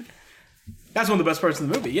great. That's one of the best parts of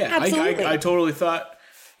the movie. Yeah, absolutely. I totally thought,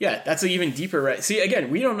 yeah, that's an even deeper. Right? See, again,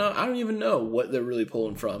 we don't know. I don't even know what they're really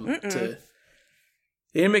pulling from.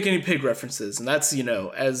 They didn't make any pig references, and that's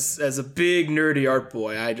as a big nerdy art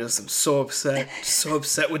boy, I just am so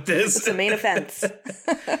upset with this. It's the main offense.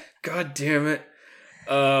 God damn it.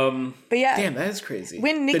 But yeah, damn, that is crazy.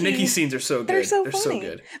 The Nikki scenes are so good. They're so funny. So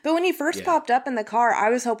good. But when he first popped up in the car, I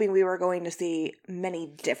was hoping we were going to see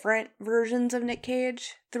many different versions of Nick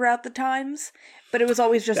Cage throughout the times. But it was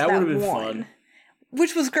always just that would have been one, fun.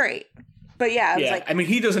 Which was great. But yeah, I was like, I mean,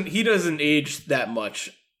 he doesn't age that much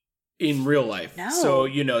in real life. No. So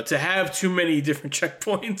to have too many different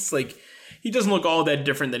checkpoints, like he doesn't look all that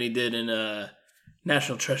different than he did in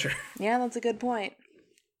National Treasure. Yeah, that's a good point.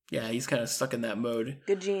 Yeah, he's kind of stuck in that mode.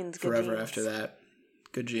 Good genes. Forever after that.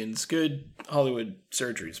 Good genes. Good Hollywood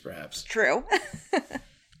surgeries, perhaps. True.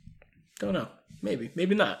 Don't know. Maybe.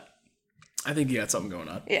 Maybe not. I think he got something going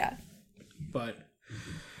on. Yeah. But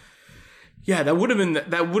yeah, that would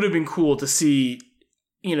have been cool to see,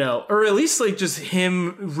 or at least like just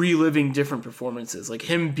him reliving different performances, like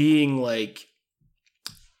him being like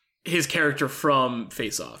his character from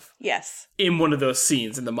Face Off. Yes. In one of those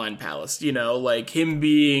scenes in the Mind Palace, like him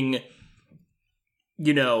being,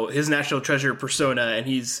 his National Treasure persona, and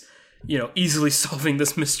he's, easily solving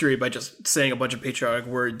this mystery by just saying a bunch of patriotic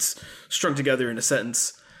words strung together in a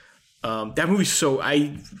sentence. That movie's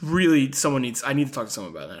I need to talk to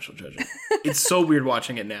someone about National Treasure. It's so weird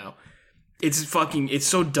watching it now. It's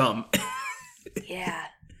so dumb. Yeah.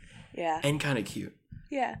 Yeah. And kind of cute.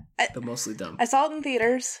 Yeah. But mostly dumb. I saw it in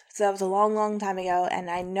theaters, so that was a long, long time ago, and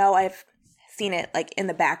I know I've seen it, like, in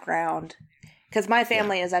the background. Because my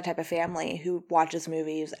family is that type of family who watches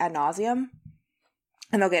movies ad nauseum,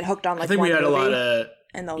 and they'll get hooked on, like, I think we had a lot of...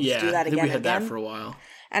 And they'll just do that again and again. I think we had that for a while.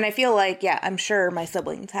 And I feel like, I'm sure my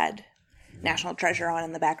siblings had National Treasure on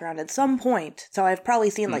in the background at some point, so I've probably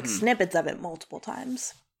seen, like, snippets of it multiple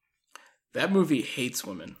times. That movie hates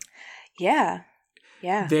women. Yeah.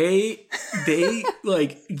 Yeah. They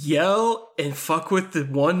like yell and fuck with the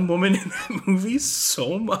one woman in that movie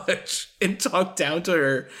so much and talk down to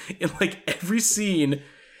her in like every scene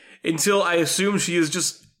until I assume she is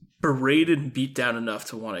just berated and beat down enough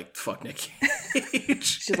to want to fuck Nick Cage.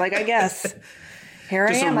 She's like, I guess. Here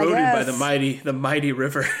I am, eroded I guess. by the mighty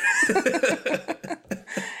river.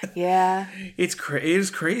 Yeah. It is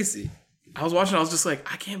crazy. I was watching, I was just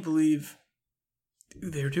like, I can't believe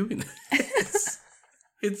they're doing this.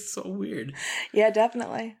 It's so weird. Yeah,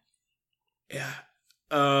 definitely. Yeah.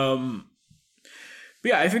 But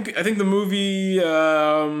yeah, I think the movie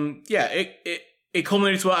it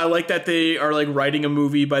culminates well. I like that they are like writing a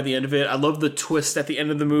movie by the end of it. I love the twist at the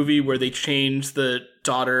end of the movie where they change the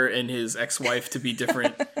daughter and his ex-wife to be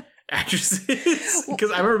different actresses.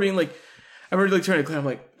 Because I remember like turning to Claire, I'm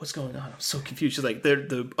like, what's going on? I'm so confused. She's like,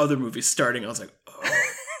 the other movie's starting. I was like, oh,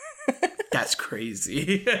 that's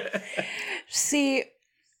crazy. See,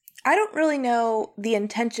 I don't really know the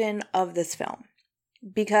intention of this film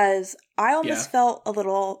because I almost felt a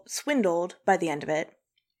little swindled by the end of it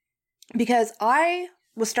because I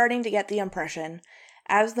was starting to get the impression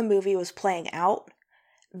as the movie was playing out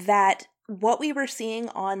that what we were seeing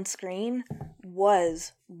on screen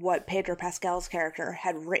was what Pedro Pascal's character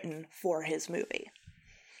had written for his movie.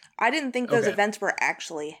 I didn't think those events were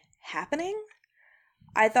actually happening.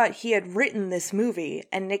 I thought he had written this movie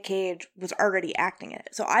and Nick Cage was already acting it.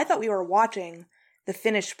 So I thought we were watching the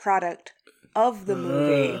finished product of the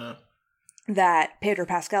movie that Pedro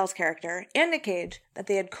Pascal's character and Nick Cage, that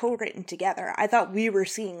they had co-written together. I thought we were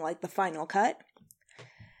seeing like the final cut.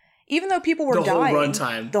 Even though people were the whole dying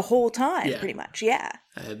runtime. the whole time, Yeah. pretty much. Yeah.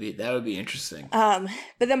 That would be interesting. But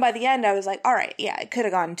then by the end, I was like, all right, yeah, it could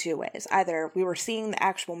have gone two ways. Either we were seeing the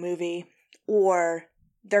actual movie, or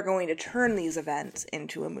they're going to turn these events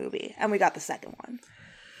into a movie. And we got the second one.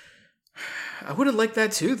 I would have liked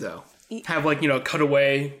that too, though. Have, like, a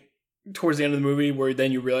cutaway towards the end of the movie where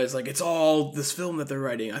then you realize, like, it's all this film that they're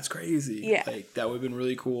writing. That's crazy. Yeah. Like, that would have been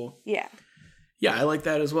really cool. Yeah. Yeah, I like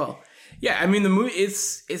that as well. Yeah, I mean, the movie,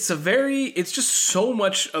 it's just so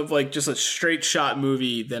much of, like, just a straight shot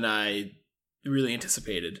movie than I really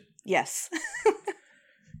anticipated. Yes.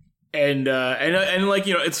 And like,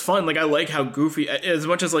 it's fun. Like, I like how goofy, as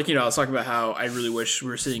much as, like, I was talking about how I really wish we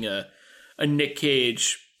were seeing a Nick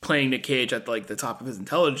Cage playing Nick Cage at, like, the top of his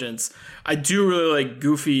intelligence. I do really like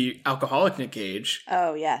goofy alcoholic Nick Cage.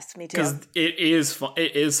 Oh, yes, me too. Because it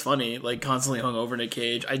is funny, like, constantly hungover Nick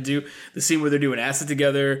Cage. The scene where they're doing acid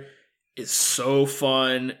together is so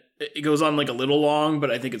fun. It goes on, like, a little long, but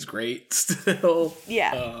I think it's great still.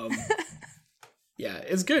 Yeah. Yeah,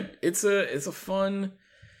 it's good. It's a fun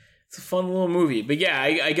little movie. But yeah,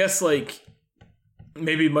 I guess, like,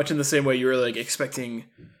 maybe much in the same way you were, like, expecting,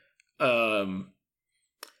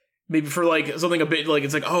 maybe for, like, something a bit, like,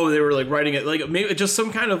 it's like, oh, they were, like, writing it, like, maybe just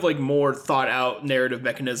some kind of, like, more thought out narrative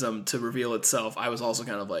mechanism to reveal itself. I was also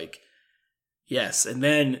kind of like, yes. And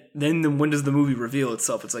then when does the movie reveal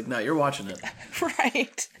itself? It's like, no, you're watching it.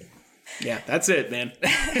 Right. Yeah, that's it, man.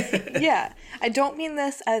 Yeah. I don't mean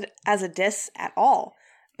this as a diss at all.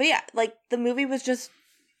 But yeah, like, the movie was just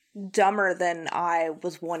dumber than I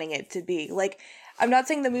was wanting it to be. Like, I'm not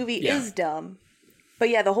saying the movie is dumb. But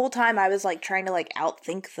yeah, the whole time I was, like, trying to, like,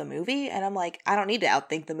 outthink the movie. And I'm like, I don't need to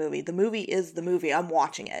outthink the movie. The movie is the movie. I'm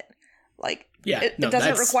watching it. Like, it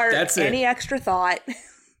doesn't require any extra thought.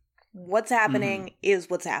 What's happening is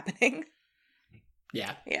what's happening.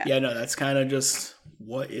 Yeah. Yeah, no, that's kind of just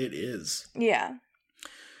what it is. Yeah.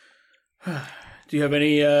 Do you have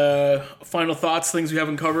any final thoughts, things we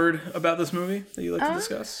haven't covered about this movie that you'd like to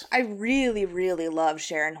discuss? I really, really love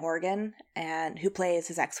Sharon Horgan, and who plays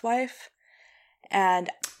his ex-wife. And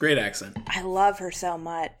great accent. I love her so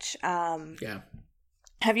much. Yeah.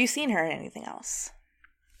 Have you seen her in anything else?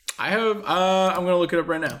 I have. I'm going to look it up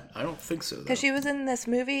right now. I don't think so, though. Because she was in this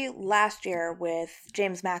movie last year with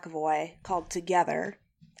James McAvoy called Together.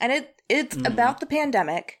 And it's about the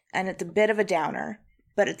pandemic, and it's a bit of a downer,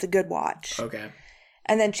 but it's a good watch. Okay.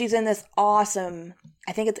 And then she's in this awesome,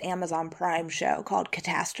 I think it's Amazon Prime show called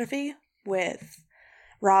Catastrophe with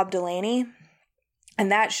Rob Delaney.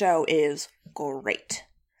 And that show is great.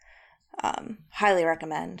 Highly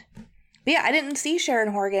recommend. But yeah, I didn't see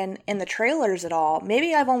Sharon Horgan in the trailers at all.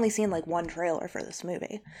 Maybe I've only seen, like, one trailer for this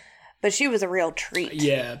movie. But she was a real treat.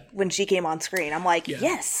 Yeah. When she came on screen. I'm like,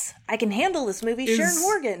 yes, I can handle this movie, Sharon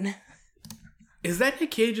Horgan. Is that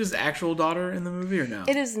Nick Cage's actual daughter in the movie or no?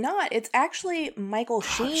 It is not. It's actually Michael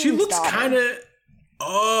Sheen's She looks kind of...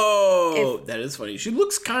 that is funny. She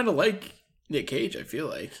looks kind of like Nick Cage, I feel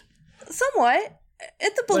like. Somewhat.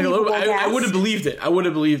 It's a believable cast. I would have believed it. Yeah, I would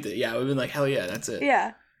have been like, hell yeah, that's it.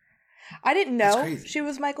 Yeah. I didn't know she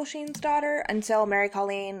was Michael Sheen's daughter until Mary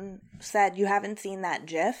Colleen said, you haven't seen that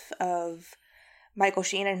gif of Michael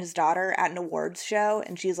Sheen and his daughter at an awards show,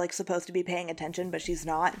 and she's, like, supposed to be paying attention, but she's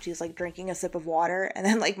not, and she's, like, drinking a sip of water, and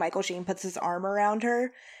then, like, Michael Sheen puts his arm around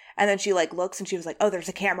her, and then she, like, looks, and she was like, oh, there's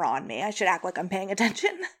a camera on me. I should act like I'm paying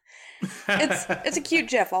attention. It's a cute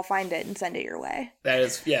gif. I'll find it and send it your way. That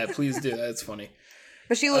is, yeah, please do. That's funny.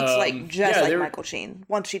 But she looks like Michael Sheen.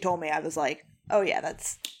 Once she told me, I was like, oh yeah,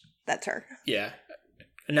 that's her. Yeah.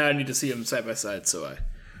 And now I need to see them side by side so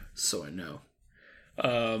I know.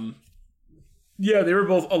 Yeah, they were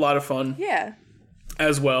both a lot of fun. Yeah.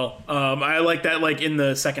 As well. I like that, like, in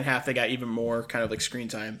the second half they got even more kind of, like, screen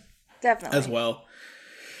time. Definitely. As well.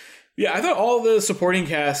 Yeah, I thought all the supporting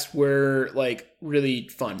cast were, like, really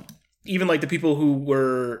fun. Even, like, the people who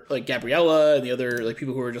were, like, Gabriella and the other, like,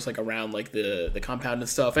 people who were just, like, around, like, the compound and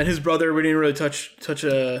stuff. And his brother, we didn't really touch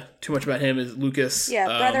too much about him, is Lucas. Yeah,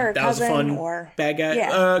 brother or that cousin was a fun or... bad guy.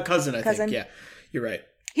 Yeah. Cousin, I think. Yeah, you're right.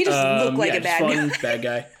 He just looked like a bad guy. Bad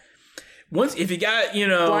guy. Once, if you got,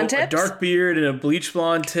 a dark beard and a bleach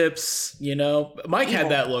blonde tips, Mike had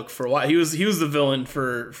that look for a while. He was the villain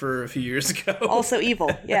for a few years ago. Also evil,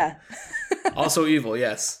 yeah. Also evil,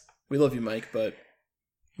 yes. We love you, Mike, but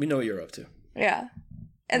we know what you're up to. Yeah.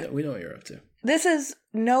 And we know what you're up to. This is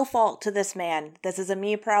no fault to this man. This is a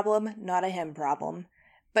me problem, not a him problem.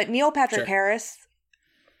 But Neil Patrick Harris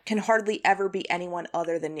can hardly ever be anyone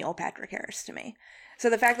other than Neil Patrick Harris to me. So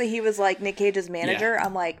the fact that he was, like, Nick Cage's manager,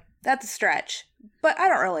 I'm like, that's a stretch. But I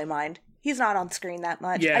don't really mind. He's not on screen that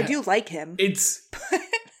much. Yeah. I do like him. It's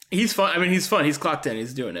He's fun. I mean, he's fun. He's clocked in.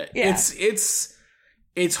 He's doing it. Yeah.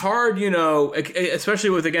 It's hard, you know, especially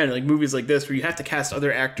with, again, like movies like this where you have to cast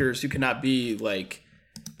other actors who cannot be like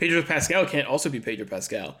Pedro Pascal can't also be Pedro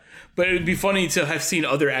Pascal. But it would be funny to have seen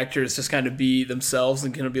other actors just kind of be themselves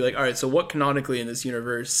and kind of be like, all right, so what canonically in this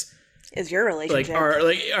universe is your relationship?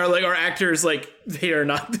 Are actors like they are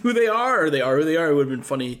not who they are, or they are who they are? It would have been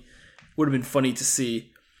funny. Would have been funny to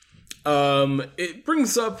see. It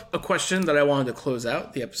brings up a question that I wanted to close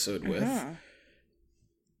out the episode with. Mm-hmm.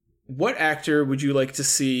 What actor would you like to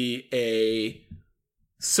see a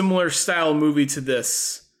similar style movie to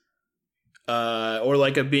this, or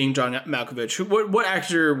like a Being John Malkovich? What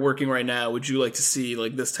actor working right now would you like to see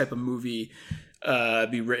like this type of movie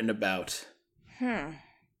be written about?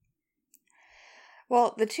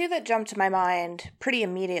 Well, the two that jumped to my mind pretty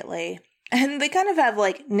immediately, and they kind of have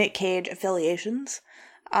like Nick Cage affiliations.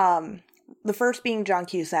 The first being John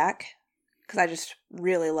Cusack, because I just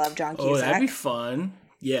really love John Cusack. Oh, that'd be fun.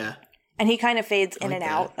 Yeah. And he kind of fades in and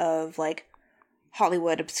out of like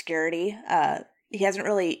Hollywood obscurity. He hasn't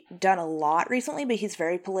really done a lot recently, but he's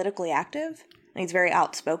very politically active and he's very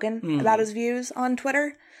outspoken about his views on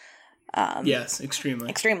Twitter. Yes, extremely.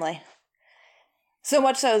 Extremely. So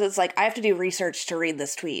much so that it's like I have to do research to read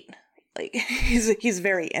this tweet. Like he's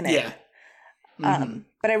very in it. Yeah.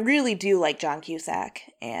 But I really do like John Cusack,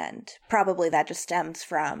 and probably that just stems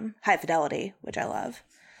from High Fidelity, which I love.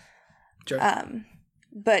 Sure.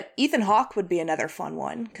 But Ethan Hawke would be another fun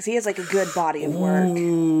one, because he has like a good body of work.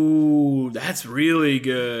 Ooh, that's really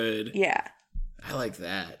good. Yeah. I like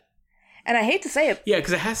that. And I hate to say it. Yeah,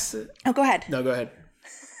 because it has to... Oh, go ahead. No, go ahead.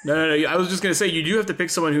 No. I was just going to say, you do have to pick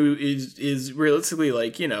someone who is realistically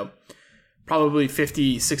like, you know, probably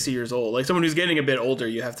 50, 60 years old. Like someone who's getting a bit older,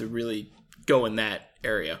 you have to really go in that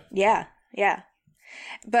area. Yeah.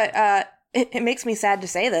 But it makes me sad to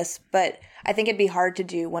say this, but I think it'd be hard to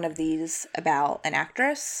do one of these about an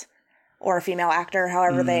actress or a female actor,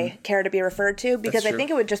 however they care to be referred to, because I think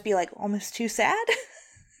it would just be like almost too sad.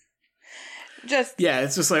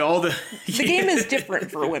 It's just like all the game is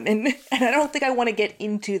different for women, and I don't think I want to get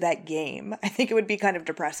into that game. I think it would be kind of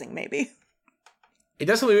depressing, maybe.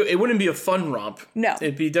 It wouldn't be a fun romp. No,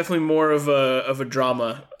 it'd be definitely more of a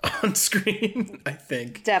drama on screen, I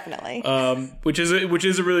think. Definitely. Which is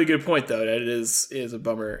a really good point, though. That it is a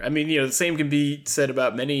bummer. I mean, you know, the same can be said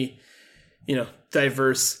about many, you know,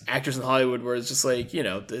 diverse actors in Hollywood, where it's just like, you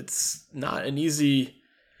know, it's not an easy.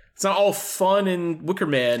 It's not all fun and Wicker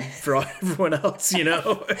Man for everyone else, you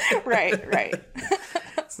know. Right.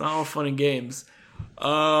 It's not all fun and games.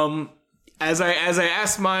 As I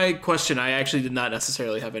asked my question, I actually did not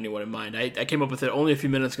necessarily have anyone in mind. I came up with it only a few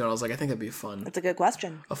minutes ago, and I was like, I think that'd be fun. That's a good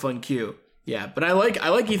question. A fun cue. Yeah, but I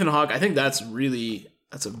like Ethan Hawke. I think that's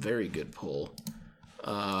a very good pull.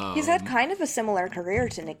 He's had kind of a similar career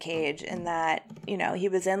to Nick Cage in that, you know, he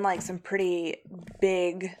was in like some pretty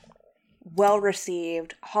big,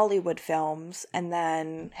 well-received Hollywood films, and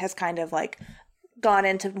then has kind of like gone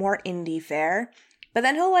into more indie fare. But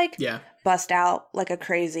then he'll like bust out like a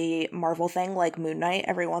crazy Marvel thing like Moon Knight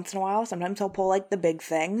every once in a while. Sometimes he'll pull like the big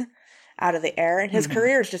thing out of the air, and his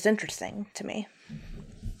career is just interesting to me.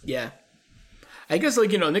 Yeah. I guess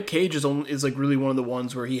like, you know, Nick Cage is like really one of the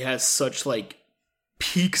ones where he has such like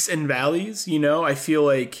peaks and valleys, you know? I feel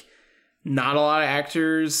like not a lot of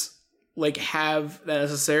actors like have that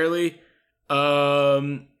necessarily.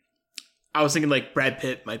 I was thinking like Brad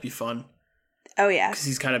Pitt might be fun. Oh, yeah. Because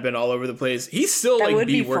he's kind of been all over the place. He's still like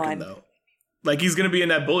be working fun. Though. Like he's going to be in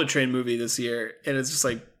that Bullet Train movie this year, and it's just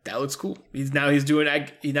like that looks cool. He's doing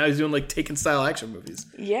like Taken style action movies.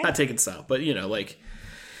 Yeah, not Taken style, but you know, like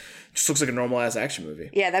just looks like a normal ass action movie.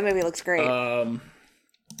 Yeah, that movie looks great.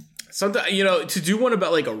 Sometimes, you know, to do one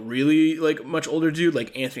about like a really like much older dude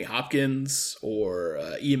like Anthony Hopkins or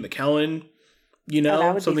Ian McKellen, you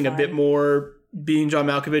know, something a bit more Being John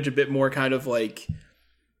Malkovich, a bit more kind of like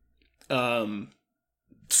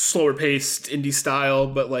slower paced indie style,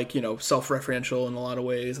 but like, you know, self-referential in a lot of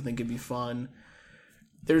ways. I think it'd be fun.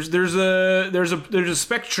 There's a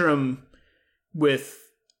spectrum with,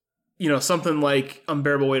 you know, something like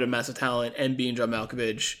Unbearable Weight of Massive Talent and Being John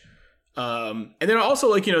Malkovich. And then also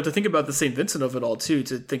like, you know, to think about the St. Vincent of it all too,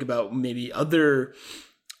 to think about maybe other,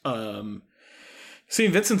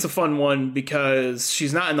 St. Vincent's a fun one because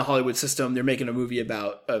she's not in the Hollywood system. They're making a movie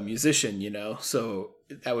about a musician, you know, so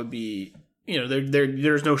that would be, you know,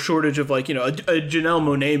 there's no shortage of like, you know, a Janelle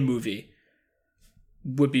Monáe movie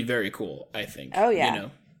would be very cool, I think. Oh yeah. You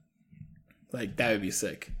know, like that would be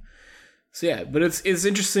sick. So yeah, but it's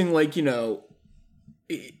interesting, like, you know,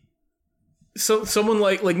 So someone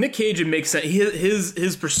like Nick Cage, it makes sense.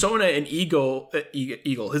 His persona and eagle.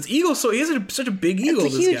 His ego. So he has such a big ego.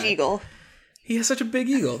 It's a huge eagle. He has such a big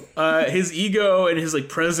ego. His ego and his like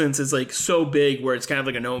presence is like so big, where it's kind of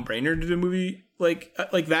like a no-brainer to do a movie like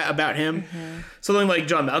that about him. Mm-hmm. Something like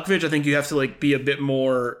John Malkovich, I think you have to like be a bit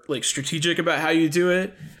more like strategic about how you do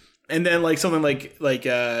it. And then like something like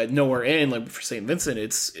Nowhere In, like for St. Vincent,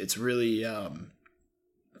 it's really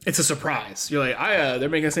it's a surprise. You're like, they're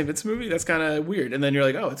making a St. Vincent movie? That's kind of weird. And then you're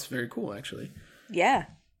like, oh, it's very cool, actually. Yeah.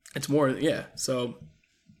 It's more, yeah. So,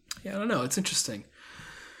 yeah, I don't know. It's interesting.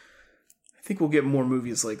 I think we'll get more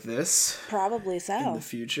movies like this. Probably so. In the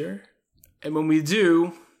future. And when we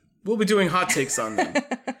do, we'll be doing hot takes on them.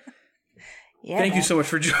 Yeah. Thank you so much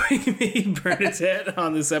for joining me, Bernadette,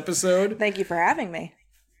 on this episode. Thank you for having me.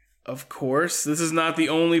 Of course, this is not the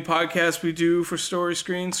only podcast we do for Story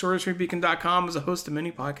Screen. StoryScreenBeacon.com is a host of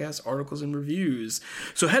many podcasts, articles, and reviews.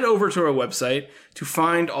 So head over to our website to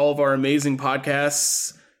find all of our amazing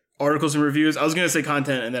podcasts, articles, and reviews. I was going to say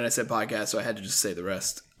content, and then I said podcast, so I had to just say the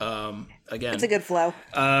rest. Again, it's a good flow.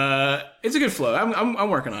 It's a good flow. I'm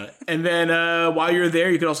working on it. And then while you're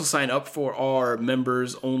there, you can also sign up for our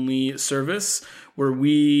members only service, where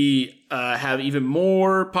we have even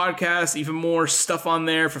more podcasts, even more stuff on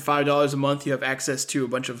there. For $5 a month, you have access to a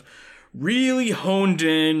bunch of really honed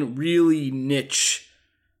in, really niche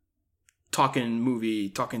talking movie,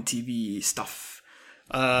 talking TV stuff.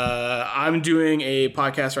 I'm doing a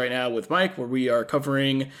podcast right now with Mike where we are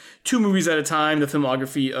covering 2 movies at a time, the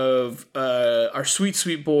filmography of our sweet,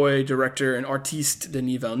 sweet boy, director, and artiste,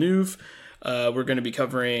 Denis Villeneuve. We're going to be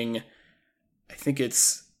covering, I think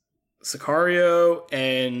it's Sicario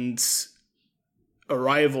and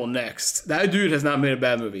Arrival next. That dude has not made a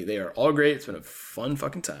bad movie. They are all great. It's been a fun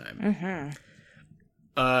fucking time. Mm-hmm.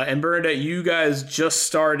 And Bernadette, you guys just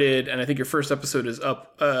started, and I think your first episode is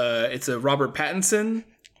up. It's a Robert Pattinson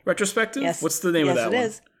retrospective. Yes. What's the name of that one? Yes, it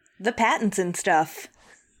is. The Pattinson stuff.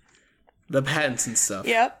 The Pattinson stuff.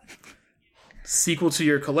 Yep. Sequel to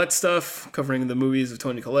your Collette stuff, covering the movies of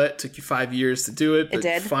Toni Collette. Took you 5 years to do it, but it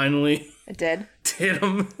did. Finally it did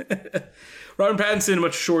them. Robert Pattinson,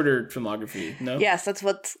 much shorter filmography, no? Yes, that's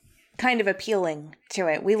what's kind of appealing to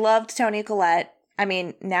it. We loved Toni Collette. I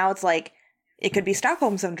mean, now it's like, it could be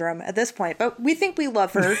Stockholm Syndrome at this point, but we think we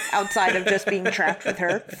love her outside of just being trapped with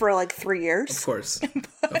her for like 3 years. Of course.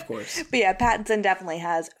 Of course. But yeah, Pattinson definitely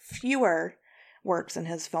has fewer works in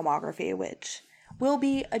his filmography, which will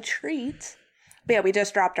be a treat. But yeah, we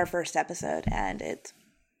just dropped our first episode, and it's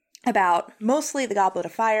about mostly The Goblet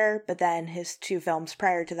of Fire, but then his 2 films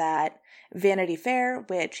prior to that, Vanity Fair,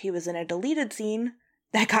 which he was in a deleted scene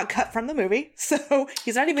that got cut from the movie, so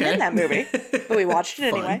he's not even in that movie, but we watched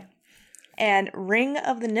it anyway. And Ring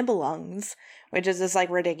of the Nibelungs, which is this like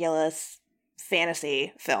ridiculous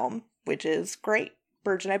fantasy film, which is great.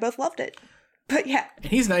 Burge and I both loved it. But yeah.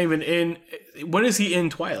 And he's not even in. When is he in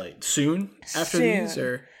Twilight? Soon? After these?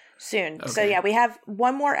 Or? Soon. Okay. So yeah, we have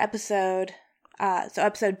one more episode. So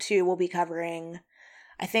episode 2 will be covering,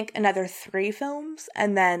 I think, another 3 films.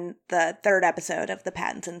 And then the 3rd episode of the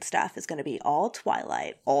Pattinson stuff is going to be all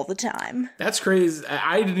Twilight all the time. That's crazy.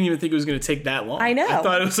 I didn't even think it was going to take that long. I know. I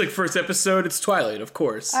thought it was like first episode, it's Twilight, of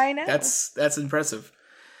course. I know. That's impressive.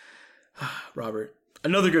 Robert.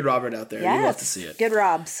 Another good Robert out there. Yes. You love to see it. Good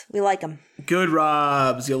Robs. We like them. Good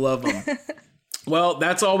Robs. You love them. Well,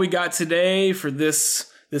 that's all we got today for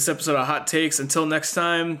this episode of Hot Takes. Until next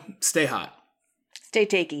time, stay hot. Stay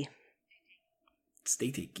takey.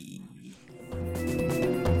 Stay takey.